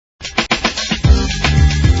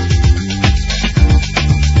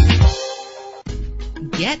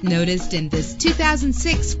get noticed in this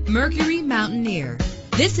 2006 Mercury Mountaineer.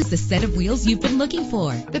 This is the set of wheels you've been looking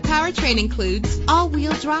for. The powertrain includes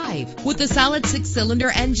all-wheel drive with a solid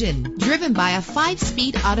 6-cylinder engine driven by a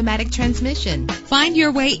 5-speed automatic transmission. Find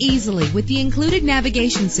your way easily with the included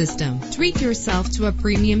navigation system. Treat yourself to a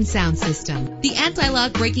premium sound system. The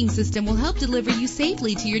anti-lock braking system will help deliver you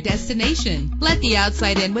safely to your destination. Let the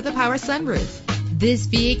outside in with a power sunroof. This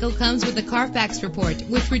vehicle comes with a Carfax report,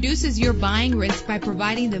 which reduces your buying risk by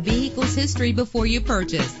providing the vehicle's history before you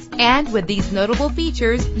purchase. And with these notable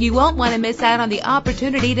features, you won't want to miss out on the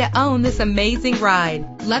opportunity to own this amazing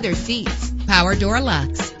ride. Leather seats, power door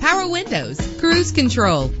locks, power windows, cruise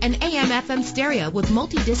control, an AM/FM stereo with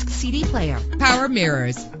multi-disc CD player, power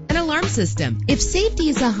mirrors, an alarm system. If safety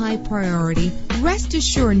is a high priority, rest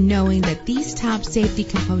assured knowing that these top safety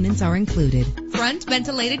components are included. Front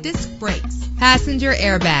ventilated disc brakes, passenger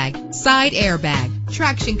airbag, side airbag,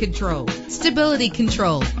 traction control, stability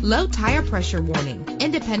control, low tire pressure warning,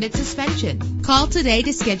 independent suspension. Call today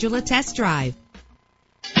to schedule a test drive.